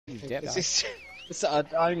He's dead now.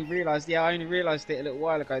 I only realised. Yeah, I only realised it a little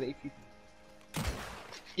while ago that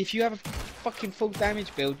if you have a fucking full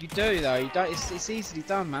damage build, you do though. You don't. It's easily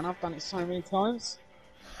done, man. I've done it so many times.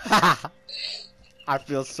 I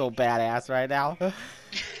feel so badass right now.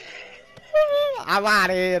 I'm out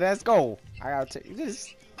of here. Let's go. I gotta take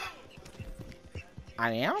this.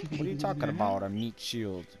 I am? What are you talking about? A meat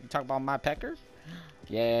shield? You talking about my pecker?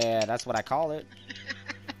 Yeah, that's what I call it.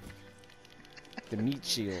 The meat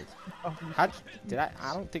shield. Did I?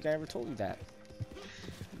 I don't think I ever told you that.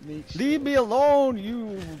 Leave me alone,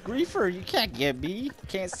 you griefer. You can't get me.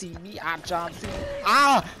 Can't see me. I'm John Cena.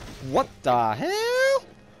 Ah! What the hell?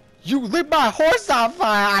 You lit my horse on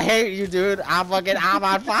fire. I hate you, dude. I'm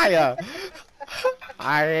on fire.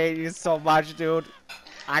 I hate you so much, dude.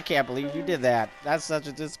 I can't believe you did that. That's such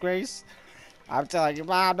a disgrace. I'm telling you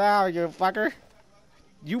now, you fucker.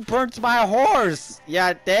 You burnt my horse,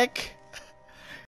 ya dick.